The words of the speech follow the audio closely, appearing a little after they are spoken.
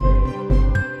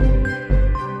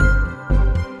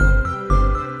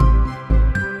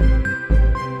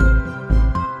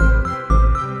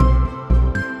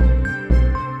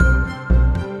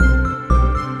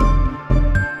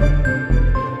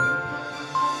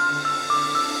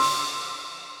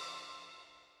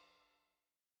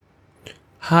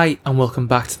Hi, and welcome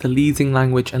back to the Leading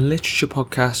Language and Literature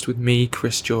podcast with me,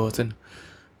 Chris Jordan.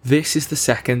 This is the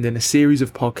second in a series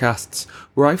of podcasts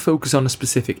where I focus on a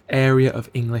specific area of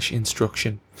English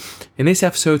instruction. In this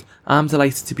episode, I'm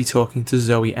delighted to be talking to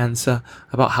Zoe Enser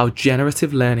about how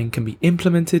generative learning can be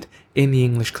implemented in the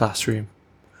English classroom.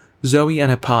 Zoe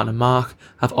and her partner Mark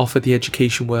have offered the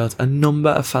education world a number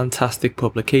of fantastic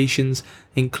publications,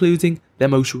 including their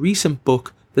most recent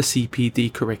book, The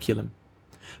CPD Curriculum.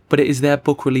 But it is their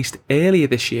book released earlier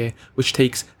this year which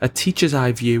takes a teacher's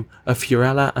eye view of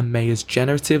Fiorella and Mayer's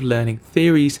generative learning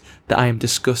theories that I am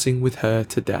discussing with her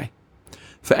today.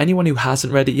 For anyone who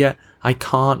hasn't read it yet, I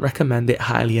can't recommend it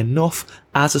highly enough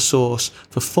as a source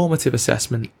for formative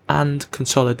assessment and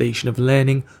consolidation of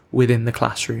learning within the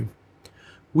classroom.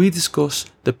 We discuss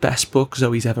the best book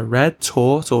Zoe's ever read,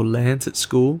 taught or learnt at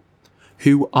school,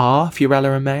 who are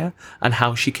Fiorella and Mayer and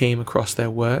how she came across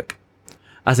their work.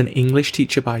 As an English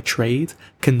teacher by trade,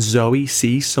 can Zoe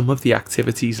see some of the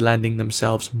activities lending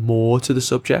themselves more to the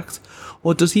subject,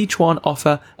 or does each one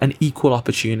offer an equal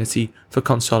opportunity for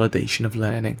consolidation of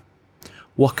learning?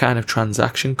 What kind of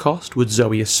transaction cost would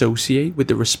Zoe associate with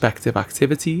the respective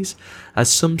activities,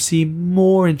 as some seem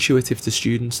more intuitive to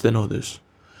students than others?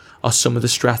 Are some of the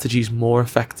strategies more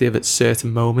effective at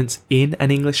certain moments in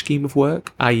an English scheme of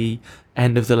work, i.e.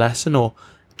 end of the lesson or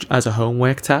as a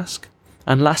homework task?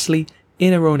 And lastly,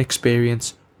 in her own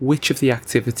experience, which of the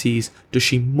activities does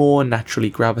she more naturally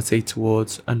gravitate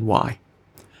towards and why?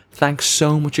 Thanks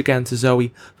so much again to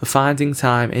Zoe for finding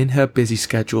time in her busy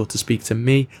schedule to speak to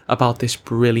me about this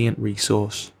brilliant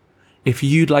resource. If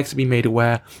you'd like to be made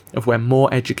aware of when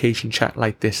more education chat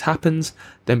like this happens,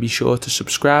 then be sure to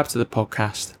subscribe to the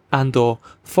podcast and/or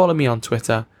follow me on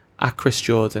Twitter at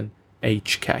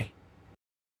ChrisJordanHK.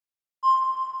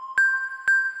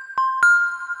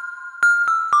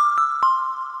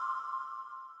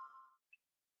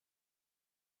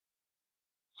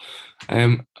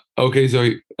 Okay,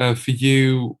 Zoe, for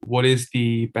you, what is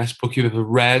the best book you've ever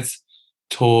read,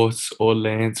 taught, or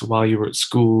learned while you were at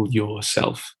school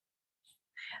yourself?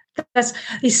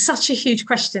 It's such a huge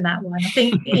question, that one. I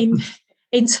think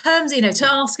in terms, to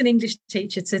ask an English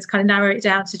teacher to kind of narrow it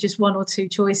down to just one or two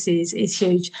choices is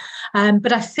huge.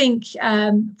 But I think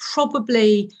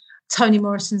probably Toni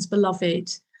Morrison's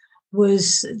Beloved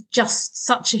was just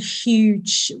such a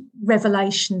huge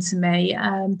revelation to me.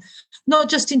 Not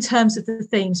just in terms of the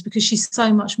themes, because she's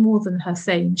so much more than her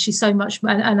theme. She's so much,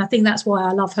 and I think that's why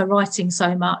I love her writing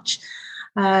so much,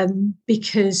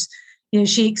 because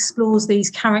she explores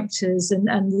these characters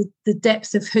and the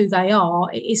depth of who they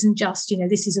are. It isn't just,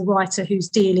 this is a writer who's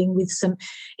dealing with some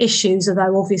issues,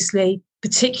 although obviously,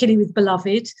 particularly with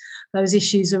Beloved, those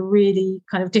issues are really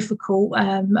kind of difficult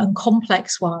and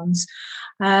complex ones.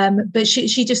 But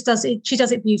she just does it. She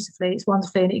does it beautifully. It's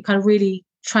wonderful, and it kind of really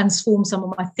transformed some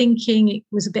of my thinking. It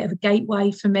was a bit of a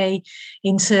gateway for me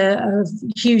into a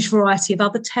huge variety of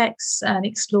other texts and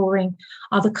exploring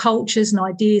other cultures and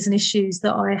ideas and issues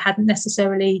that I hadn't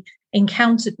necessarily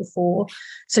encountered before.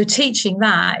 So teaching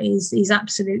that is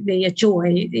absolutely a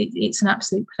joy. It's an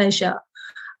absolute pleasure.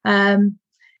 In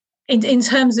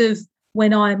terms of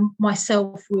when I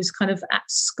myself was kind of at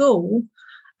school,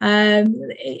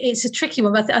 it's a tricky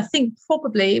one. But I think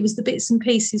probably it was the bits and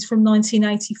pieces from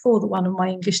 1984 that one of my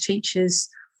English teachers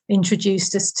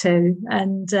introduced us to,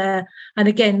 and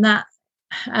again that,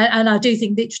 and I do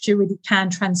think literature really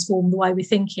can transform the way we're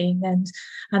thinking, and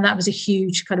that was a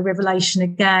huge kind of revelation.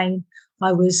 Again,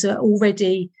 I was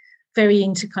already very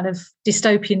into kind of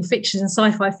dystopian fiction and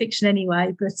sci-fi fiction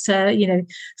anyway, but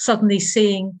suddenly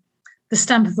seeing the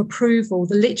stamp of approval,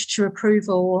 the literature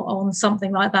approval on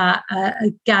something like that,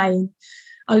 again,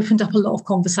 opened up a lot of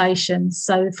conversations.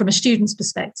 So from a student's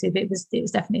perspective, it was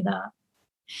definitely that.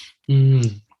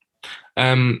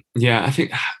 Yeah, I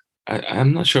think,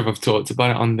 I'm not sure if I've talked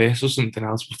about it on this or something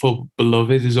else before.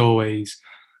 Beloved is always,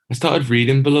 I started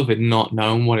reading Beloved not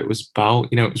knowing what it was about.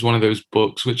 It was one of those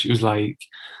books which it was like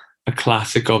a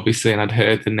classic, obviously, and I'd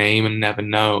heard the name and never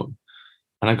known.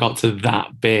 And I got to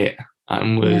that bit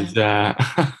and was it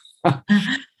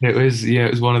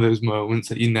was one of those moments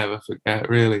that you never forget,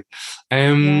 really.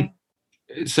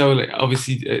 So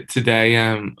obviously today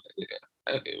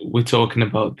we're talking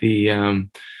about the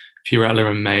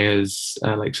Fiorella and Mayer's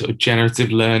sort of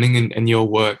generative learning and your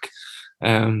work,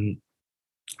 kind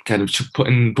of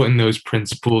putting those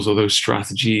principles or those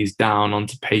strategies down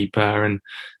onto paper and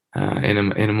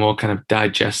in a more kind of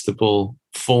digestible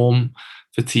form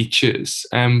for teachers.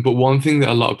 But one thing that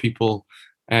a lot of people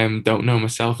don't know,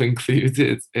 myself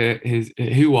included, is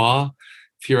who are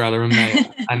Fiorella and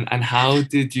Mayer and how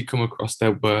did you come across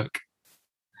their work?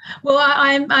 Well,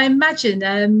 I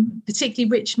imagine, particularly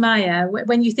Rich Mayer,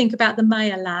 when you think about the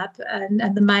Mayer Lab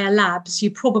and the Mayer Labs,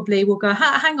 you probably will go,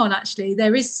 hang on, actually,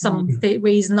 there is some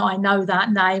reason that I know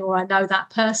that name or I know that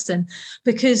person,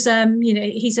 because,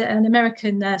 he's an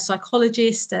American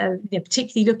psychologist,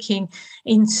 particularly looking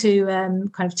into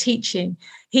kind of teaching.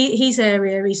 His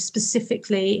area is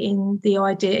specifically in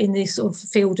this sort of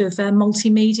field of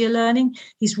multimedia learning.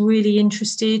 He's really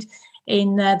interested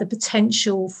in the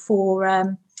potential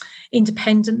for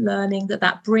independent learning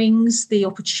that brings, the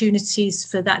opportunities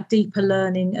for that deeper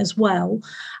learning as well.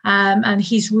 And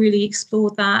he's really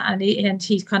explored that, and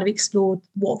he's kind of explored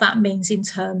what that means in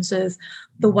terms of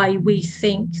the way we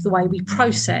think, the way we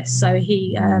process. So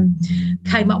he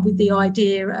came up with the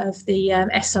idea of the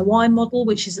SOI model,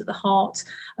 which is at the heart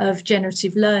of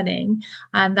generative learning.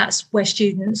 And that's where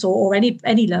students or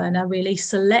any learner really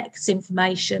selects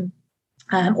information,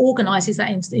 organises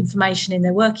that information in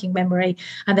their working memory,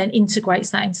 and then integrates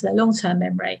that into their long-term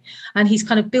memory. And he's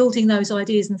kind of building those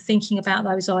ideas and thinking about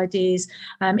those ideas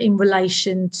in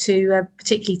relation to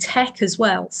particularly tech as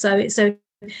well. So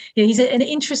he's an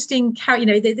interesting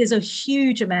character. There's a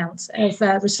huge amount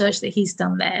of research that he's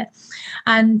done there.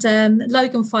 And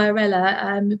Logan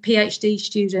Fiorella, PhD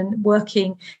student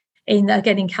working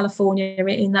in California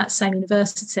in that same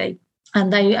university,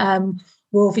 and they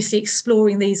were obviously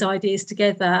exploring these ideas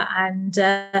together and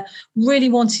really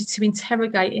wanted to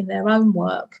interrogate in their own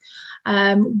work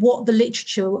what the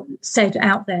literature said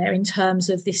out there in terms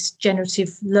of this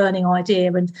generative learning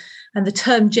idea. And the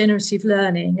term generative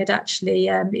learning had actually,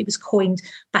 it was coined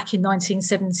back in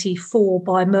 1974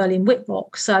 by Merlin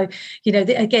Whitlock. So,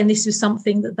 again, this was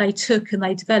something that they took and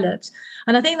they developed.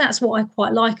 And I think that's what I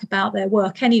quite like about their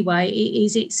work anyway,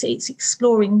 is it's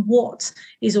exploring what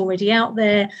is already out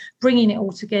there, bringing it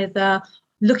all together,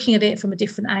 looking at it from a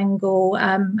different angle,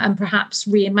 and perhaps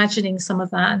reimagining some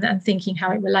of that and thinking how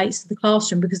it relates to the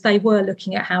classroom, because they were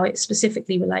looking at how it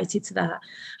specifically related to that.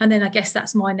 And then I guess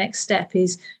that's my next step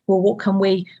is, well, what can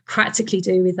we practically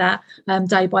do with that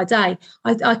day by day?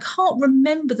 I can't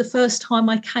remember the first time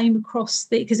I came across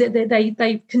it, because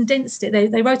they condensed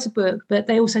it. They wrote a book, but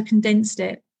they also condensed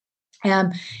it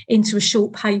into a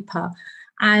short paper.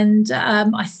 And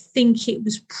I think it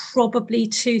was probably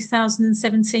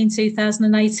 2017,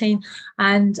 2018.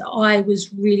 And I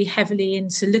was really heavily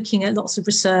into looking at lots of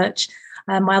research.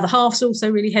 My other half's also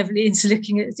really heavily into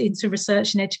looking into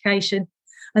research and education.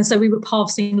 And so we were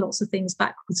passing lots of things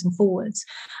backwards and forwards.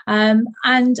 And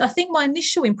I think my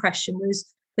initial impression was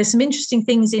there's some interesting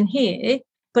things in here,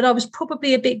 but I was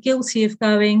probably a bit guilty of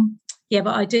going, yeah,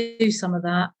 but I do some of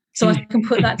that. So I can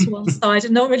put that to one side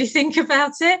and not really think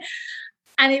about it.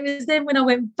 And it was then when I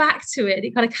went back to it,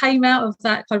 it kind of came out of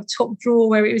that kind of top drawer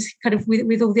where it was kind of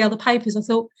with all the other papers. I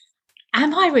thought,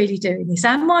 am I really doing this?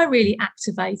 Am I really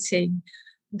activating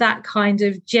that kind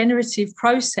of generative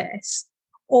process?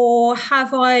 Or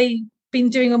have I been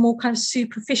doing a more kind of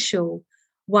superficial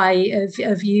way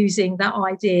of using that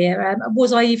idea?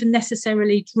 Was I even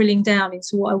necessarily drilling down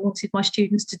into what I wanted my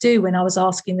students to do when I was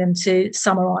asking them to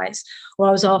summarise, or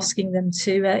I was asking them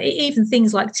to even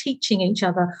things like teaching each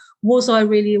other? Was I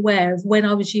really aware of when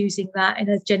I was using that in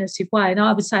a generative way? And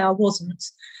I would say I wasn't.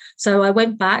 So I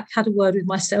went back, had a word with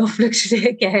myself, looked at it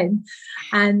again,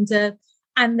 and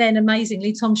then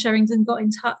amazingly, Tom Sherrington got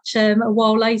in touch a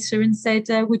while later and said,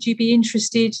 would you be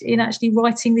interested in actually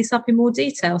writing this up in more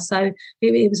detail? So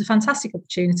it was a fantastic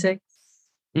opportunity.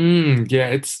 Yeah,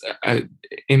 it's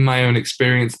in my own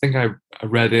experience, I think I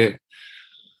read it,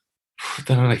 I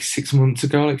don't know, like 6 months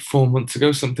ago, like 4 months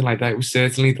ago, something like that. It was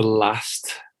certainly the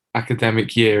last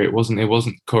academic year. It wasn't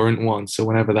the current one. So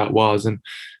whenever that was. And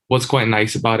what's quite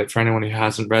nice about it for anyone who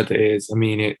hasn't read it is,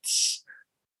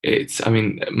 I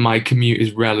mean, my commute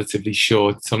is relatively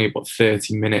short. It's only about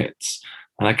 30 minutes.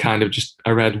 And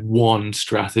I read one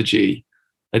strategy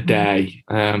a day.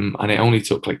 And it only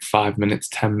took like 5 minutes,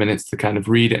 10 minutes to kind of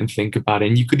read it and think about it.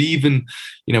 And you could even,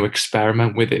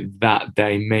 experiment with it that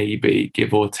day, maybe,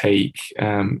 give or take.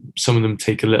 Some of them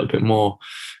take a little bit more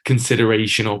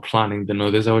consideration or planning than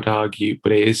others, I would argue.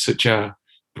 But it is such a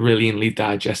brilliantly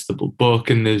digestible book.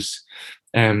 And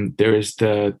there is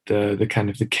the kind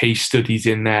of the case studies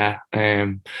in there.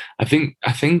 I think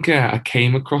I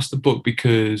came across the book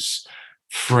because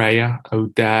Freya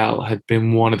Odell had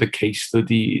been one of the case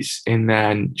studies in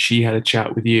there, and she had a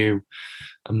chat with you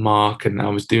and Mark, and I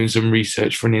was doing some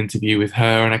research for an interview with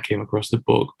her, and I came across the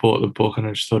book, bought the book, and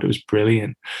I just thought it was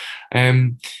brilliant.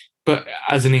 But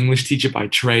as an English teacher by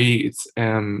trade,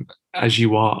 as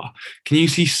you are, can you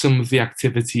see some of the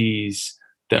activities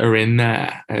that are in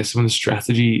there, some of the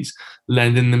strategies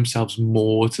lending themselves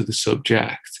more to the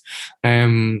subject,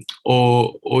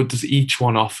 or does each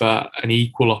one offer an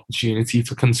equal opportunity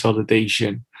for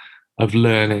consolidation of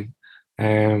learning,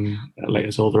 like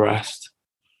as all the rest?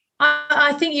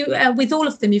 I think you, with all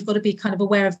of them, you've got to be kind of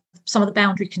aware of some of the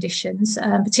boundary conditions,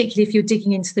 particularly if you're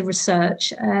digging into the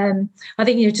research. I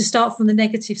think, to start from the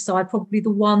negative side, probably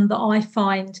the one that I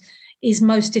find is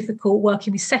most difficult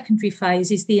working with secondary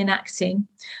phase is the enacting.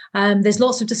 There's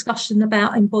lots of discussion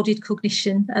about embodied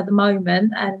cognition at the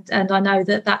moment, and I know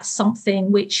that that's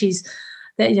something which is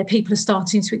that people are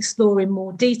starting to explore in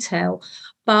more detail.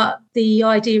 But the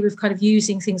idea of kind of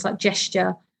using things like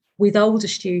gesture with older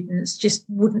students just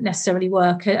wouldn't necessarily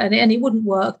work. And it wouldn't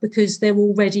work because they're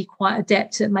already quite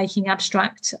adept at making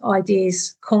abstract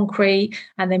ideas concrete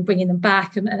and then bringing them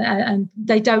back. And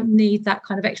they don't need that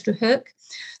kind of extra hook.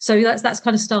 So that's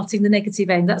kind of starting the negative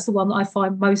end. That's the one that I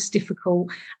find most difficult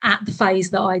at the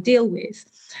phase that I deal with.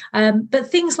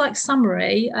 But things like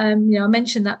summary, I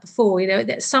mentioned that before,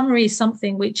 that summary is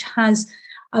something which has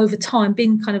over time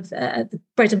been kind of the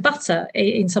bread and butter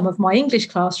in some of my English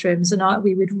classrooms. And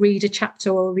we would read a chapter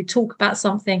or we'd talk about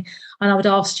something and I would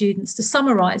ask students to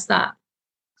summarise that.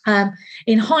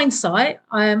 In hindsight,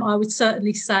 I would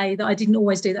certainly say that I didn't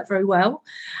always do that very well.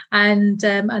 And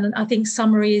I think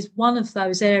summary is one of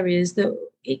those areas that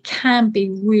it can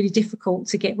be really difficult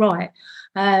to get right.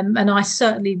 And I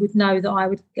certainly would know that I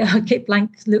would get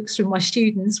blank looks from my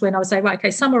students when I would say, right,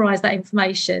 okay, summarise that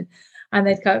information. And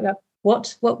they'd go,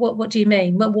 what do you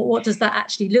mean? What does that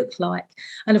actually look like?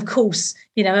 And of course,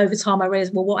 over time I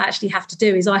realized, well, what I actually have to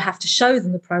do is I have to show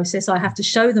them the process. I have to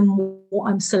show them what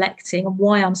I'm selecting and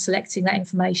why I'm selecting that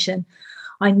information.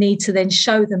 I need to then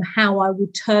show them how I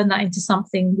would turn that into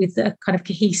something with a kind of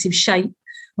cohesive shape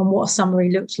and what a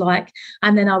summary looked like.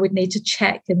 And then I would need to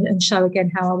check and show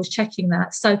again how I was checking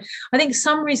that. So I think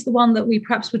summary is the one that we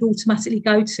perhaps would automatically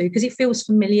go to because it feels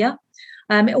familiar.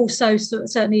 It also,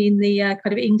 certainly in the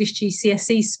kind of English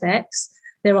GCSE specs,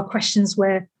 there are questions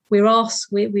where we ask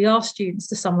students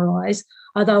to summarise,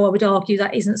 although I would argue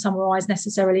that isn't summarised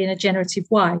necessarily in a generative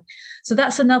way. So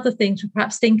that's another thing to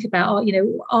perhaps think about.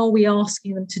 Are we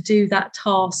asking them to do that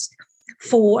task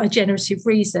for a generative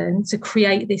reason, to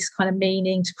create this kind of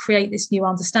meaning, to create this new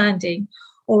understanding,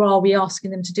 or are we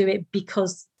asking them to do it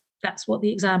because that's what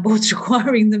the exam board's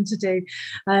requiring them to do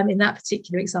in that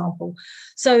particular example?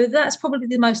 So that's probably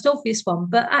the most obvious one.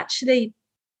 But actually,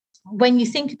 when you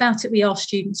think about it, we ask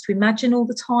students to imagine all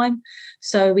the time.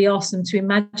 So we ask them to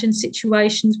imagine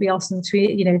situations. We ask them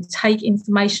to, take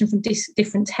information from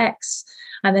different texts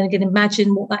and then again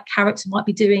imagine what that character might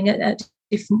be doing at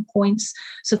different points.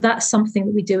 So that's something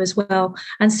that we do as well.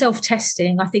 And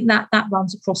self-testing, I think that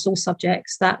runs across all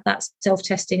subjects, that's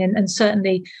self-testing. And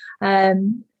certainly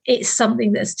it's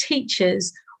something that as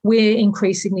teachers, we're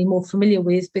increasingly more familiar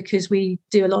with because we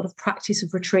do a lot of practice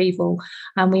of retrieval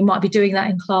and we might be doing that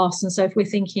in class. And so if we're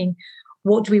thinking,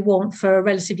 what do we want for a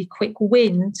relatively quick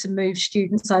win to move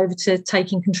students over to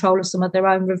taking control of some of their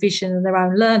own revision and their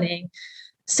own learning,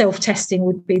 self-testing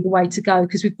would be the way to go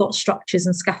because we've got structures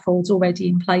and scaffolds already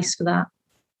in place for that.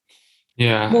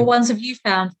 Yeah. What ones have you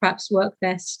found perhaps work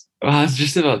best? Well, I was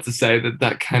just about to say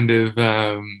that kind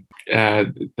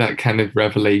of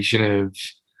revelation of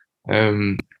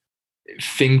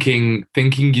thinking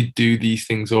you do these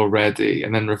things already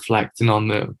and then reflecting on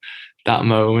them, that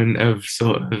moment of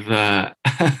sort of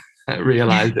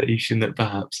realization that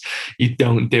perhaps you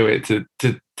don't do it to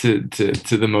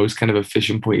the most kind of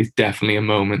efficient point is definitely a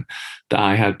moment that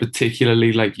I had,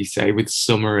 particularly like you say with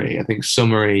summary. I think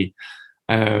summary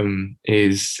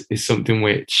is something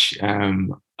which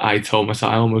I told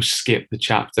myself I almost skipped the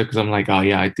chapter because I'm like, oh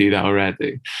yeah, I do that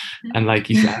already. And like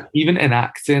you said, even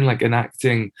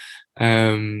enacting,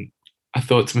 I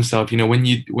thought to myself, when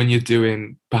you're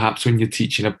doing, perhaps when you're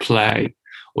teaching a play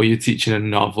or you're teaching a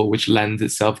novel, which lends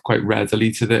itself quite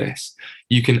readily to this,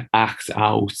 you can act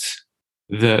out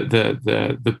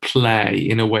the play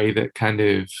in a way that kind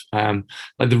of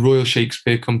like the Royal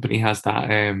Shakespeare Company has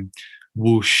that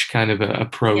whoosh kind of a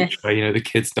approach. Yes. Where the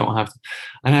kids don't have to,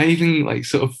 and I even like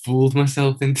sort of fooled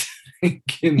myself into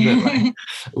thinking that like,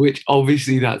 which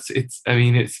obviously it's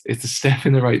a step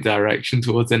in the right direction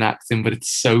towards enacting, but it's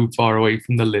so far away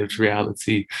from the lived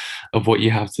reality of what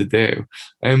you have to do.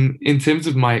 In terms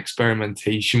of my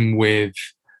experimentation with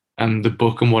the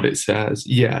book and what it says,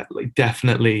 yeah, like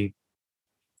definitely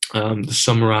the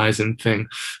summarizing thing,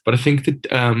 but I think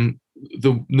that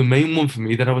the main one for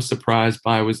me that I was surprised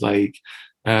by was like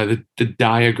the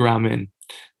diagramming.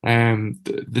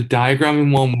 The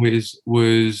diagramming one was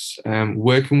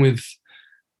working with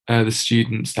the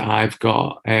students that I've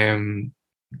got.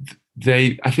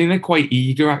 I think they're quite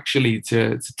eager actually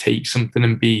to take something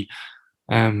and be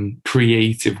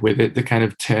creative with it, to kind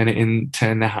of turn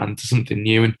their hand to something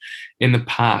new. And in the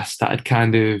past, that had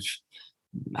kind of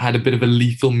had a bit of a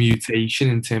lethal mutation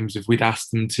in terms of we'd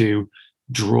asked them to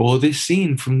draw this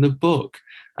scene from the book,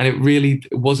 and it really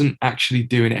wasn't actually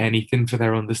doing anything for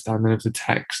their understanding of the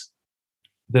text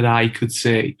that I could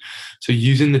see. So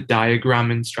using the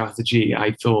diagramming strategy,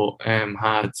 I thought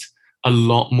had a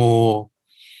lot more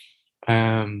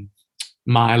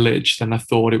mileage than I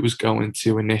thought it was going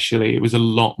to initially. It was a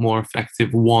lot more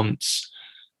effective once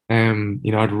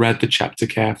I'd read the chapter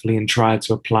carefully and tried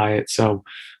to apply it. So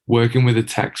working with a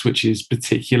text which is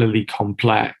particularly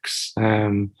complex.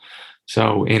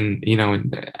 So in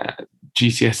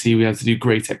GCSE, we had to do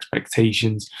Great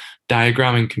Expectations.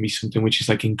 Diagramming can be something which is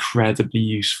like incredibly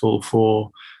useful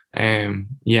for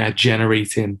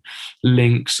generating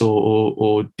links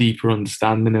or deeper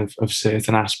understanding of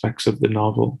certain aspects of the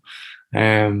novel.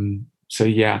 So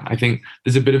yeah, I think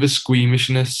there's a bit of a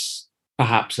squeamishness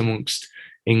perhaps amongst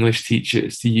English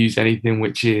teachers to use anything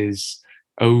which is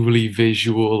overly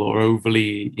visual or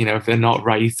overly, if they're not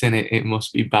writing it, it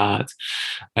must be bad.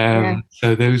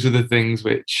 So those are the things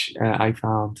which I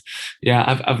found. Yeah,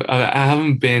 I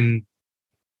haven't been.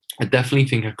 I definitely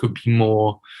think I could be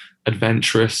more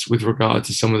adventurous with regard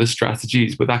to some of the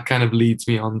strategies, but that kind of leads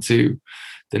me on to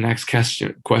the next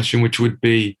question, which would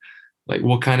be like,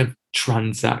 what kind of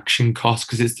transaction cost?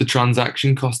 Because it's the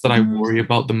transaction cost that I worry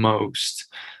about the most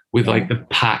with like the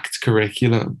packed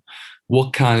curriculum.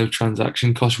 What kind of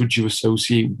transaction cost would you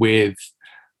associate with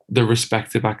the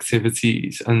respective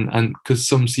activities? And because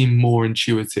some seem more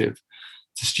intuitive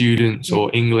to students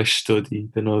or English study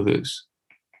than others.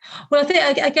 Well, I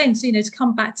think, again, so, to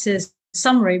come back to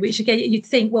summary, which again, you'd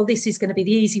think, well, this is going to be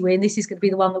the easy way and this is going to be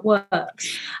the one that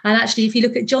works. And actually, if you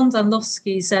look at John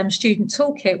Dunlowski's student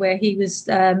toolkit, where he was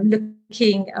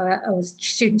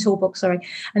student toolbook,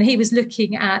 and he was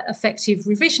looking at effective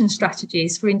revision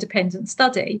strategies for independent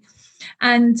study.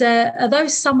 And although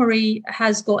summary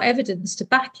has got evidence to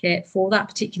back it for that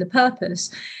particular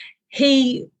purpose,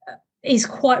 he is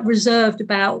quite reserved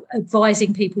about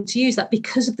advising people to use that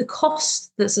because of the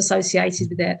cost that's associated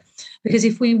with it. Because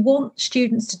if we want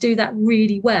students to do that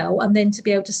really well and then to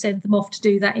be able to send them off to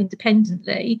do that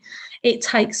independently, it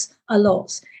takes a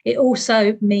lot. It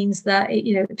also means that,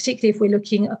 particularly if we're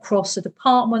looking across a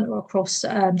department or across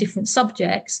different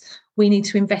subjects, we need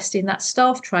to invest in that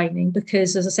staff training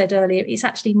because, as I said earlier, it's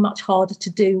actually much harder to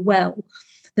do well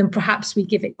than perhaps we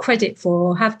give it credit for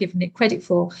or have given it credit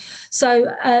for. So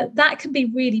that can be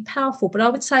really powerful. But I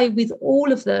would say with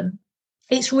all of them,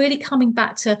 it's really coming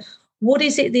back to what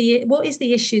is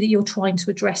the issue that you're trying to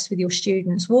address with your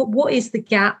students? What is the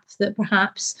gap that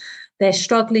perhaps they're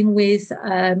struggling with?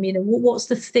 What's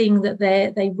the thing that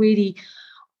they really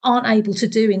aren't able to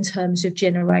do in terms of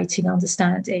generating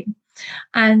understanding?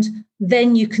 And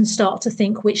then you can start to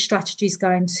think which strategy is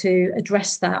going to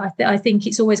address that. I think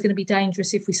it's always going to be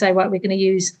dangerous if we say, right, we're going to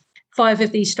use 5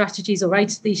 of these strategies or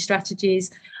 8 of these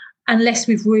strategies, unless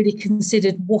we've really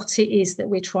considered what it is that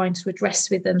we're trying to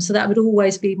address with them. So that would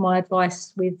always be my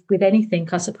advice with anything,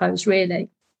 I suppose, really.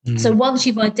 So once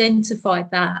you've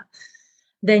identified that,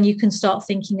 then you can start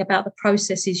thinking about the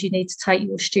processes you need to take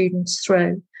your students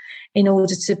through in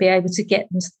order to be able to get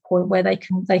them to the point where they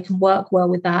can work well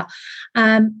with that,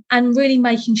 and really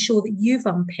making sure that you've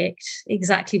unpicked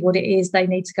exactly what it is they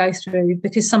need to go through,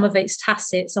 because some of it's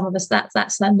tacit, some of us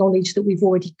that's that knowledge that we've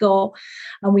already got,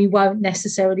 and we won't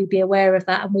necessarily be aware of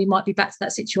that, and we might be back to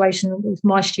that situation with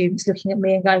my students looking at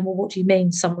me and going, well, what do you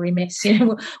mean summary, miss?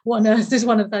 What on earth does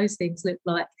one of those things look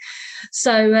like?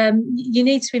 So you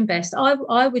need to invest.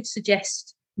 I would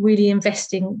suggest really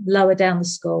investing lower down the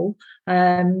school.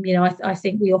 I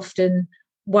think we often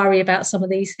worry about some of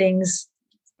these things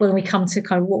when we come to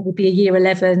kind of what would be a year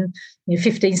 11,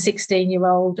 15,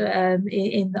 16-year-old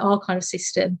in our kind of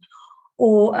system.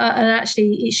 And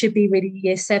actually it should be really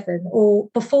year 7 or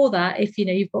before that. If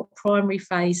you've got primary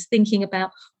phase, thinking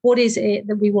about what is it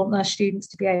that we want our students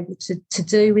to be able to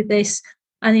do with this,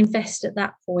 and invest at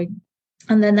that point.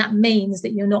 And then that means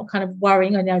that you're not kind of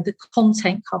worrying, the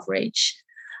content coverage.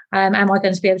 Am I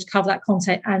going to be able to cover that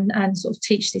content and sort of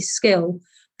teach this skill?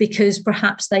 Because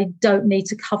perhaps they don't need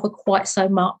to cover quite so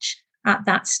much at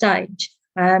that stage.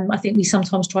 I think we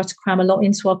sometimes try to cram a lot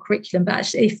into our curriculum, but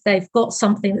actually if they've got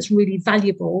something that's really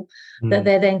valuable that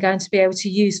they're then going to be able to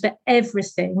use for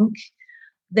everything,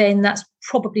 then that's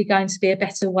probably going to be a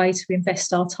better way to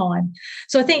invest our time.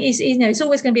 So I think it's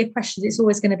always going to be a question. It's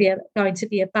always going to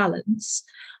be a balance.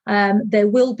 There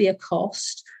will be a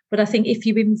cost, but I think if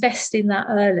you invest in that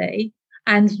early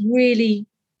and really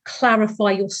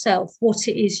clarify yourself what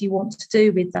it is you want to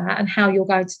do with that and how you're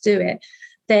going to do it,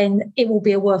 then it will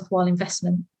be a worthwhile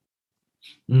investment.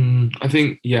 I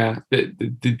think, yeah,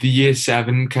 the year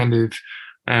 7 kind of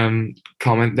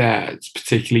comment there, it's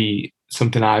particularly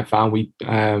something I found.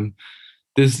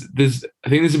 There's I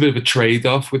think there's a bit of a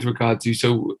trade-off with regard to,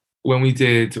 so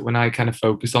when I kind of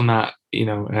focused on that,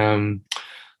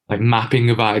 like mapping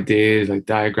of ideas, like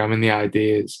diagramming the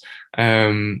ideas,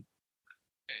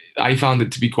 I found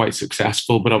it to be quite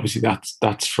successful, but obviously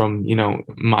that's from,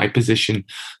 my position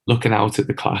looking out at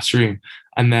the classroom.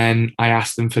 And then I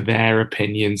asked them for their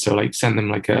opinion, so like sent them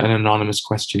like an anonymous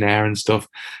questionnaire and stuff,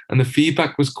 and the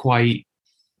feedback was quite,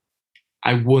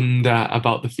 I wonder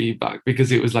about the feedback,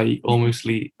 because it was like almost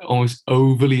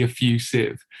overly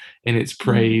effusive in its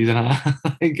praise, and I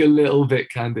think a little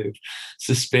bit kind of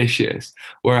suspicious.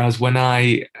 Whereas when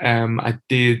I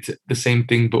did the same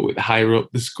thing but with higher up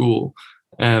the school,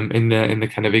 in the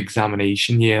kind of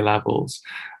examination year levels,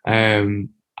 the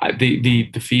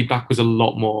feedback was a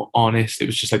lot more honest. It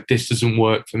was just like, this doesn't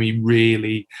work for me,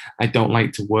 really. I don't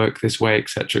like to work this way,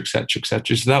 etc., etc.,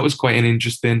 etc. So that was quite an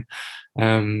interesting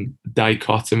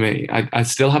dichotomy. I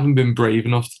still haven't been brave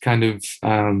enough to kind of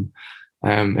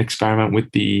experiment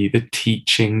with the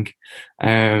teaching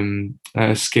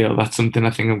skill. That's something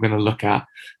I think I'm going to look at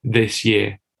this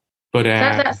year. But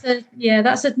that's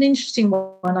an interesting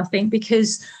one, I think,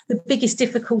 because the biggest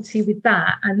difficulty with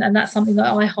that, and that's something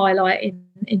that I highlight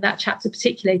in that chapter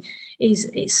particularly, is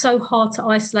it's so hard to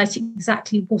isolate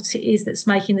exactly what it is that's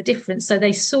making the difference. So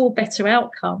they saw better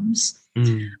outcomes,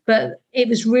 but it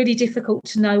was really difficult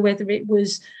to know whether it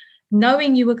was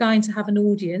knowing you were going to have an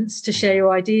audience to share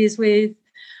your ideas with,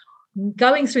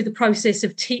 going through the process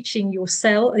of teaching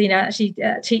yourself, actually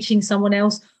teaching someone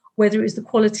else, whether it was the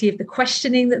quality of the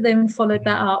questioning that then followed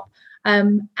that up.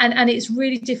 And it's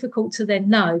really difficult to then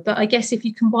know. But I guess if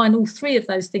you combine all three of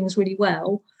those things really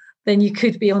well, then you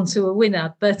could be onto a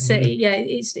winner. But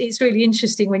it's really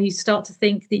interesting when you start to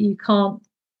think that you can't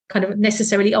kind of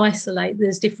necessarily isolate.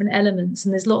 There's different elements,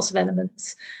 and there's lots of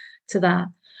elements to that.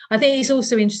 I think it's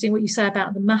also interesting what you say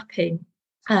about the mapping,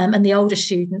 and the older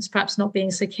students perhaps not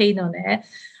being so keen on it.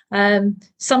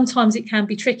 Sometimes it can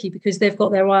be tricky because they've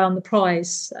got their eye on the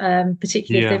prize,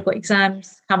 particularly if they've got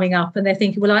exams coming up and they're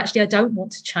thinking, well, actually, I don't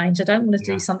want to change. I don't want to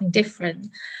do something different.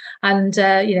 And,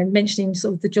 mentioning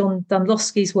sort of the John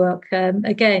Dunlowski's work,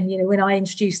 again, when I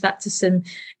introduced that to some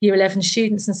year 11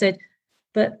 students and said,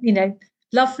 but,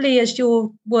 lovely as your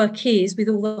work is with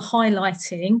all the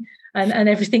highlighting and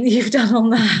everything that you've done on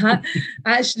that,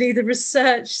 actually the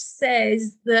research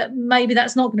says that maybe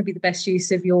that's not going to be the best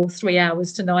use of your 3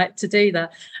 hours tonight to do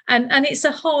that. And it's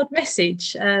a hard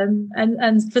message.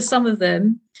 And for some of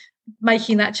them,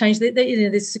 making that change,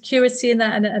 there's security in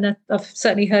that. And I've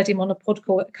certainly heard him on a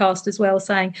podcast as well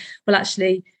saying, well,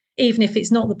 actually, even if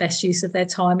it's not the best use of their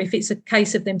time, if it's a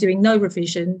case of them doing no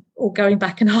revision or going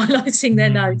back and highlighting their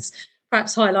notes,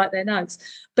 perhaps highlight their notes.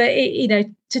 But,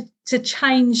 to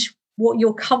change what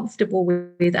you're comfortable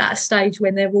with at a stage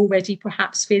when they're already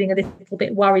perhaps feeling a little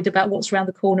bit worried about what's around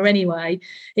the corner anyway,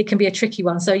 it can be a tricky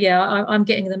one. So, I'm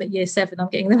getting them at year 7. I'm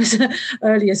getting them as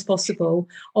early as possible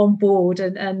on board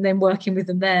and then working with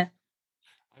them there.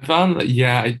 I found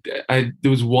that,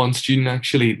 there was one student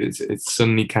actually it's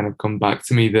suddenly kind of come back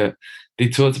to me that they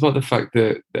talked about the fact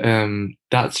that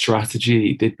that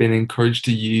strategy, they'd been encouraged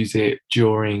to use it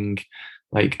during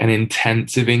like an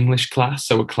intensive English class.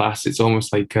 So a class, it's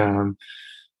almost like a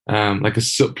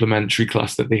supplementary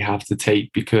class that they have to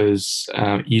take because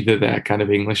either their kind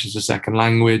of English is a second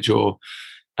language or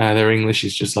their English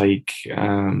is just like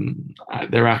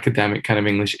their academic kind of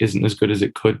English isn't as good as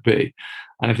it could be.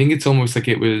 And I think it's almost like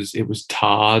it was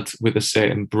tarred with a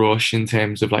certain brush in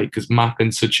terms of like, because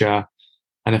mapping such an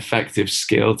effective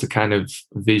skill to kind of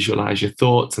visualize your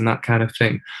thoughts and that kind of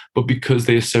thing. But because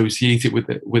they associate it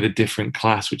with a different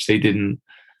class, which they didn't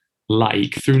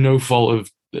like through no fault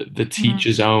of the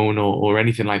teacher's own or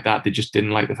anything like that, they just didn't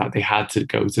like the fact they had to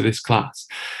go to this class.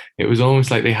 It was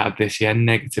almost like they had this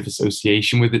negative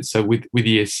association with it. So with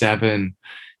year 7,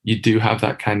 you do have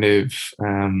that kind of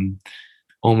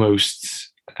almost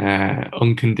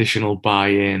unconditional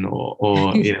buy-in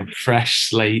or fresh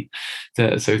slate,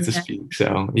 so to speak.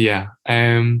 So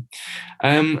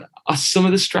are some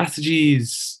of the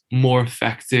strategies more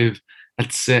effective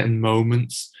at certain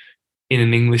moments in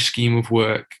an English scheme of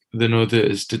work than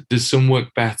others? Does some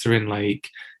work better in like,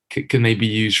 can they be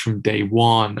used from day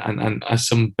one, and are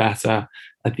some better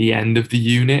at the end of the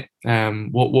unit?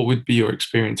 What would be your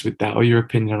experience with that, or your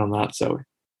opinion on that, Zoe?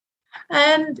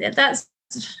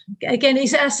 again,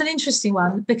 that's an interesting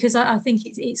one, because I think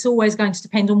it's always going to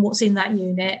depend on what's in that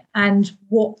unit and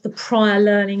what the prior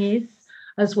learning is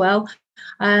as well.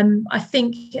 I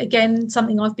think, again,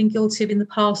 something I've been guilty of in the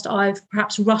past, I've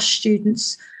perhaps rushed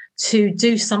students to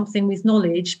do something with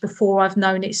knowledge before I've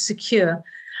known it's secure.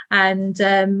 And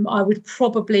I would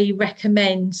probably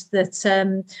recommend that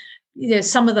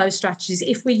some of those strategies,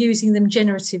 if we're using them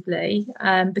generatively,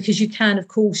 because you can, of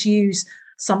course, use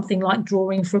something like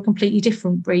drawing for a completely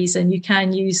different reason. You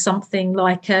can use something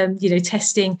like,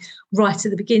 testing right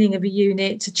at the beginning of a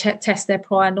unit to test their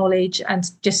prior knowledge and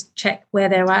just check where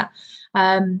they're at,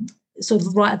 sort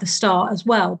of right at the start as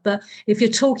well. But if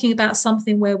you're talking about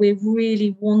something where we're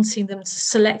really wanting them to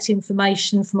select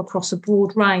information from across a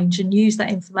broad range and use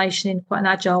that information in quite an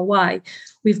agile way,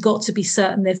 we've got to be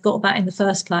certain they've got that in the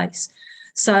first place.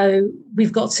 So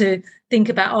we've got to think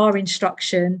about our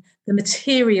instruction, the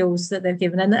materials that they're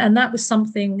given. And that was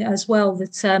something as well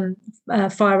that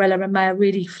Fiorella and Mayer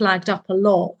really flagged up a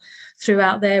lot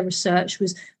throughout their research,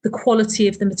 was the quality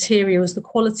of the materials, the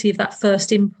quality of that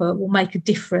first input will make a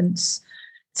difference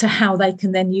to how they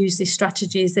can then use these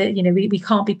strategies. That, we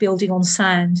can't be building on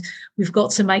sand. We've got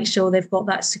to make sure they've got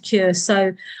that secure.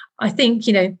 So I think,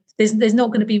 there's not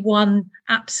going to be one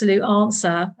absolute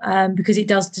answer, because it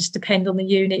does just depend on the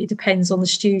unit. It depends on the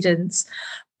students.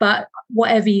 But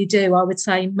whatever you do, I would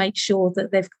say make sure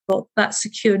that they've got that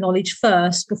secure knowledge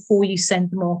first before you send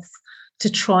them off to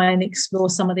try and explore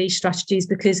some of these strategies,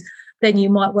 because then you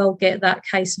might well get that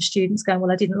case of students going,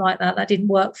 well, I didn't like that didn't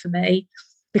work for me,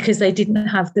 because they didn't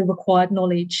have the required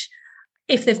knowledge.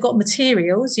 If they've got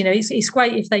materials, it's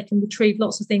great if they can retrieve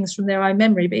lots of things from their own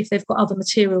memory, but if they've got other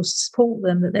materials to support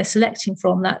them that they're selecting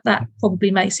from, that probably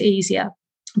makes it easier.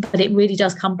 But it really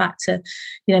does come back to,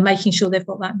 making sure they've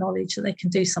got that knowledge that they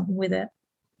can do something with it.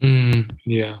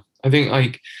 Yeah. I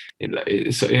think,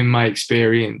 in my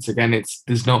experience, again,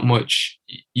 there's not much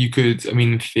you could,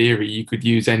 in theory, you could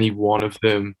use any one of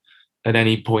them at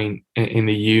any point in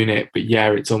the unit, but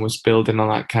yeah, it's almost building on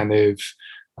that kind of,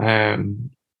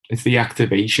 it's the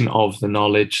activation of the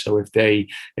knowledge. So if they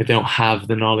don't have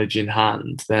the knowledge in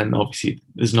hand, then obviously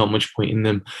there's not much point in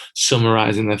them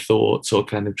summarizing their thoughts or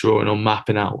kind of drawing or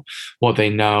mapping out what they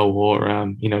know,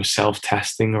 or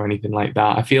self-testing or anything like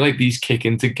that. I feel like these kick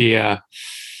into gear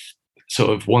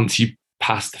sort of once you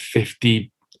pass the 50,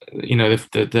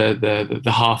 the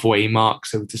halfway mark,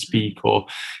 so to speak, or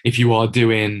if you are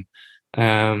doing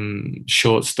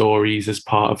short stories as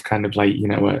part of kind of like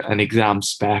an exam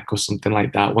spec or something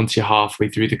like that. Once you're halfway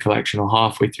through the collection or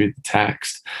halfway through the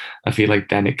text, I feel like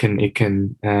then it can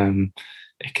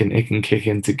kick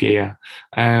into gear.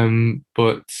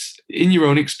 But in your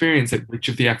own experience, like, which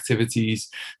of the activities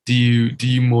do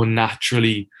you more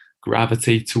naturally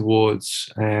gravitate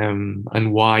towards,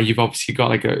 and why? You've obviously got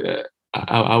like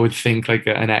I would think like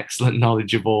an excellent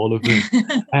knowledge of all of them.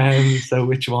 So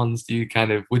which ones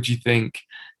would you think,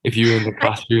 if you were in the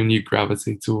classroom, you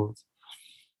gravitate towards?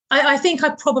 I think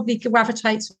I probably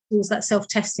gravitate towards that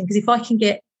self-testing, because if I can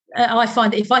get, I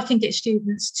find that if I can get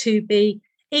students to be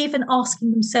even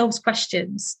asking themselves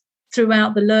questions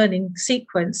throughout the learning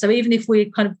sequence, so even if we're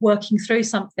kind of working through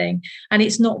something and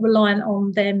it's not reliant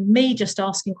on me just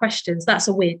asking questions, that's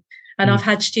a win. And I've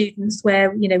had students where,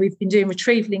 we've been doing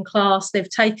retrieval in class, they've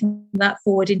taken that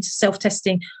forward into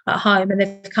self-testing at home, and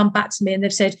they've come back to me and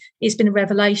they've said it's been a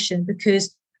revelation,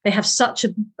 because they have such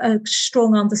a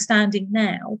strong understanding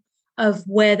now of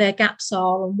where their gaps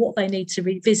are and what they need to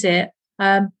revisit.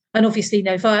 And obviously,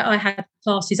 if I had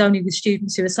classes only with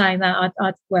students who were saying that,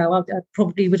 I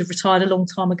probably would have retired a long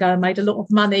time ago and made a lot of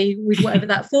money with whatever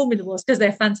that formula was, because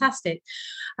they're fantastic.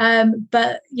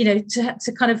 But,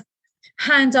 to kind of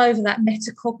hand over that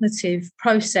metacognitive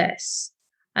process,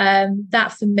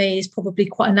 that for me is probably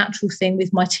quite a natural thing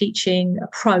with my teaching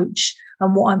approach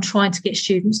and what I'm trying to get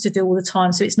students to do all the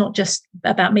time. So it's not just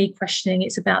about me questioning,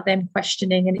 it's about them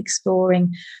questioning and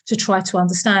exploring to try to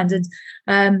understand.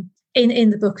 And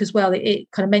in the book as well, it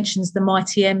kind of mentions the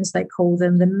mighty M's, they call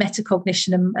them, the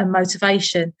metacognition and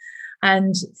motivation.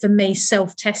 And for me,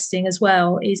 self-testing as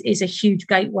well is a huge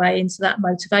gateway into that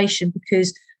motivation,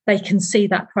 because they can see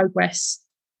that progress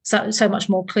so much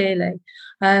more clearly.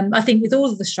 I think with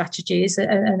all of the strategies,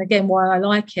 and again, why I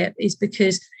like it is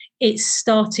because it's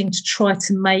starting to try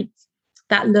to make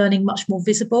that learning much more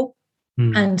visible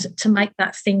and to make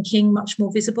that thinking much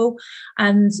more visible.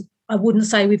 And I wouldn't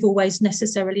say we've always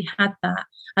necessarily had that.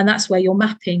 And that's where your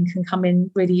mapping can come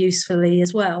in really usefully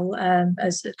as well,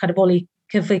 as kind of Ollie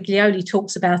Caviglioli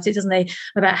talks about it, doesn't he?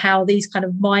 About how these kind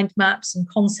of mind maps and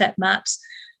concept maps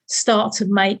start to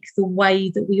make the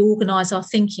way that we organise our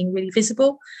thinking really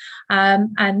visible.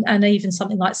 And even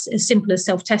something like as simple as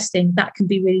self-testing, that can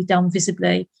be really done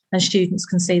visibly, and students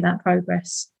can see that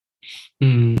progress.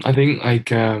 I think like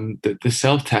the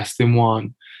self-testing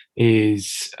one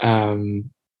is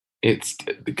it's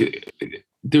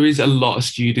there is a lot of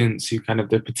students who kind of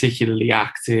they're particularly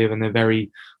active and they're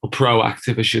very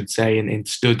proactive, I should say, in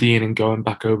studying and going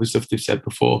back over stuff they've said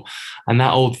before. And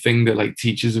that old thing that like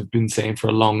teachers have been saying for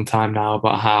a long time now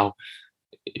about how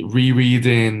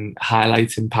rereading,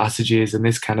 highlighting passages and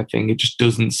this kind of thing, it just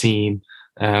doesn't seem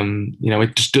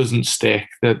it just doesn't stick.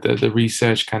 The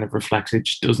research kind of reflects it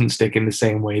just doesn't stick in the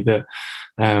same way that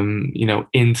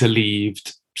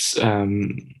interleaved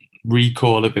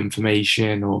recall of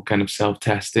information or kind of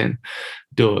self-testing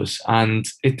does. And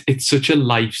it's such a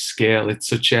life skill. It's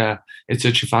such a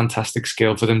fantastic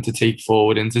skill for them to take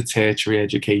forward into tertiary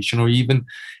education or even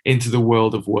into the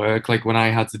world of work. Like when I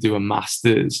had to do a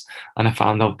master's and I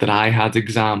found out that I had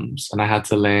exams and I had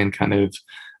to learn kind of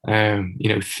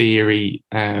theory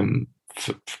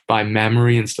by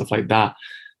memory and stuff like that,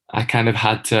 I kind of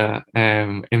had to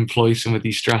employ some of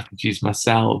these strategies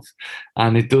myself.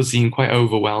 And it does seem quite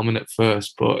overwhelming at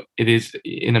first, but it is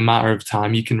in a matter of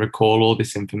time, you can recall all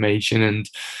this information. And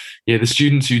yeah, the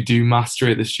students who do master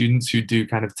it, the students who do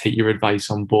kind of take your advice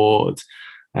on board,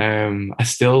 I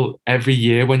still, every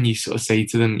year when you sort of say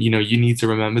to them, you need to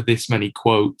remember this many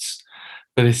quotes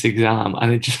for this exam,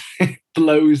 and it just it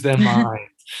blows their mind.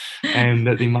 And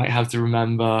that they might have to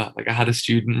remember, like I had a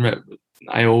student,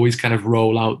 I always kind of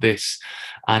roll out this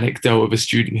anecdote of a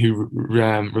student who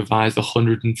revised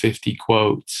 150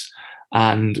 quotes.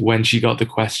 And when she got the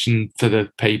question for the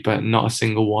paper, not a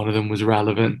single one of them was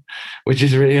relevant, which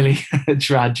is really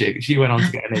tragic. She went on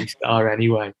to get an A-star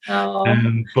anyway. Oh.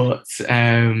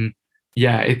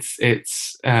 Yeah,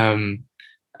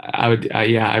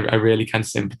 I really kind of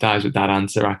sympathize with that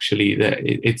answer, actually, that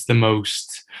it's the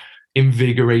most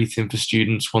invigorating for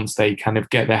students once they kind of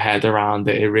get their head around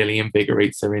it. It really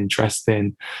invigorates their interest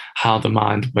in how the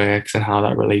mind works and how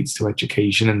that relates to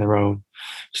education and their own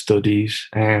studies.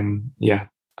 And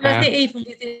I think even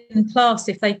within class,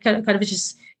 if they kind of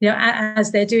just,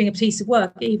 as they're doing a piece of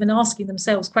work, even asking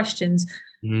themselves questions,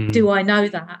 do I know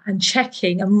that? And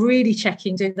really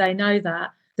checking, do they know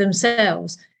that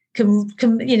themselves? Can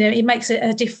it makes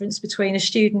a difference between a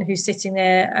student who's sitting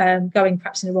there going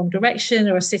perhaps in the wrong direction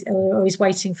or is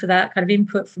waiting for that kind of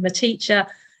input from a teacher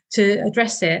to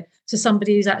address it, to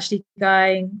somebody who's actually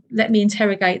going, let me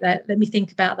interrogate that, let me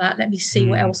think about that, let me see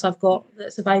what else I've got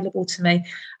that's available to me.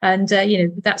 And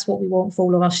that's what we want for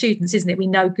all of our students, isn't it? We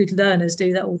know good learners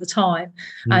do that all the time,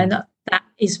 and that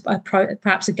is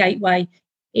perhaps a gateway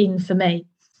in for me.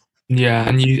 Yeah,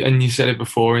 and you said it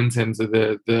before in terms of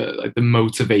the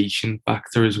motivation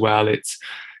factor as well.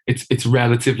 It's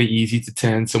relatively easy to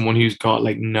turn someone who's got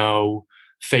like no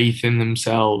faith in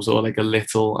themselves or like a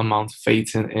little amount of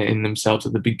faith in themselves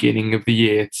at the beginning of the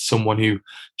year to someone who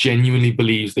genuinely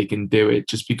believes they can do it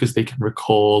just because they can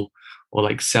recall or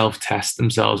like self-test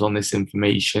themselves on this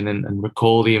information and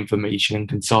recall the information and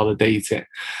consolidate it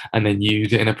and then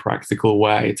use it in a practical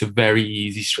way. It's a very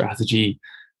easy strategy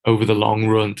over the long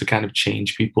run to kind of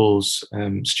change people's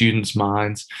students'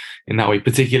 minds in that way.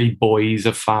 Particularly boys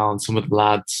have found, some of the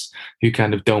lads who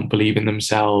kind of don't believe in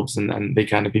themselves and they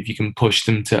kind of, if you can push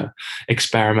them to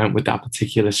experiment with that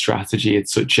particular strategy,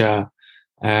 it's such a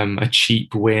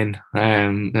cheap win,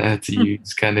 to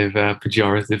use kind of a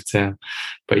pejorative term.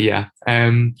 But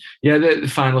the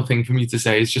final thing for me to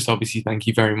say is just obviously thank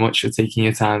you very much for taking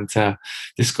your time to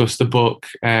discuss the book.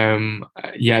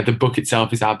 The book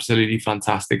itself is absolutely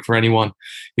fantastic for anyone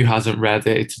who hasn't read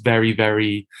it. It's very,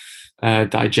 very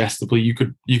digestible. You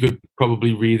could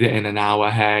probably read it in an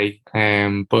hour, hey.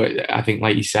 But I think,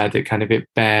 like you said, it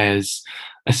bears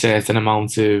a certain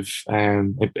amount of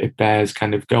it bears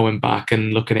kind of going back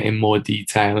and looking at it in more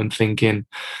detail and thinking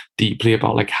deeply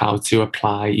about like how to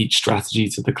apply each strategy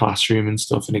to the classroom and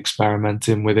stuff and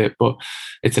experimenting with it. But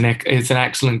it's an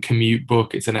excellent commute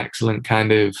book. It's an excellent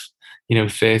kind of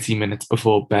 30 minutes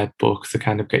before bed book to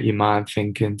kind of get your mind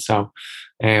thinking. So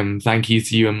thank you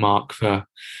to you and Mark for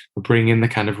bringing the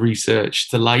kind of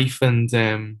research to life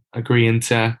and agreeing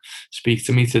to speak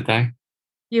to me today.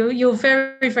 You're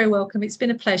very, very welcome. It's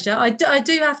been a pleasure. I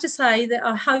do have to say that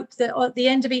I hope that at the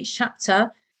end of each chapter,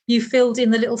 you filled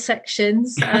in the little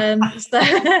sections to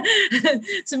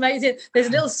make it, there's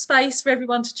a little space for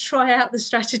everyone to try out the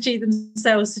strategy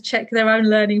themselves to check their own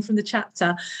learning from the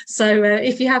chapter. So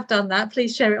if you have done that,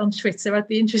 please share it on Twitter. I'd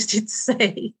be interested to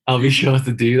see. I'll be sure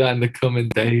to do that in the coming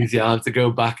days. Yeah, I'll have to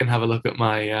go back and have a look at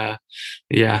my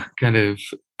kind of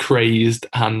crazed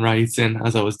handwriting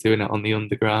as I was doing it on the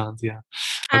underground. Yeah.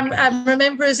 Okay. And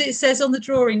remember, as it says on the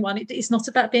drawing one, it's not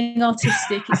about being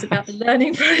artistic, it's about the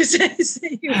learning process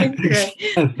that you went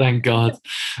through. Thank God.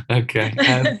 Okay.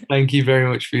 Thank you very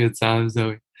much for your time,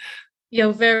 Zoe.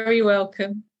 You're very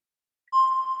welcome.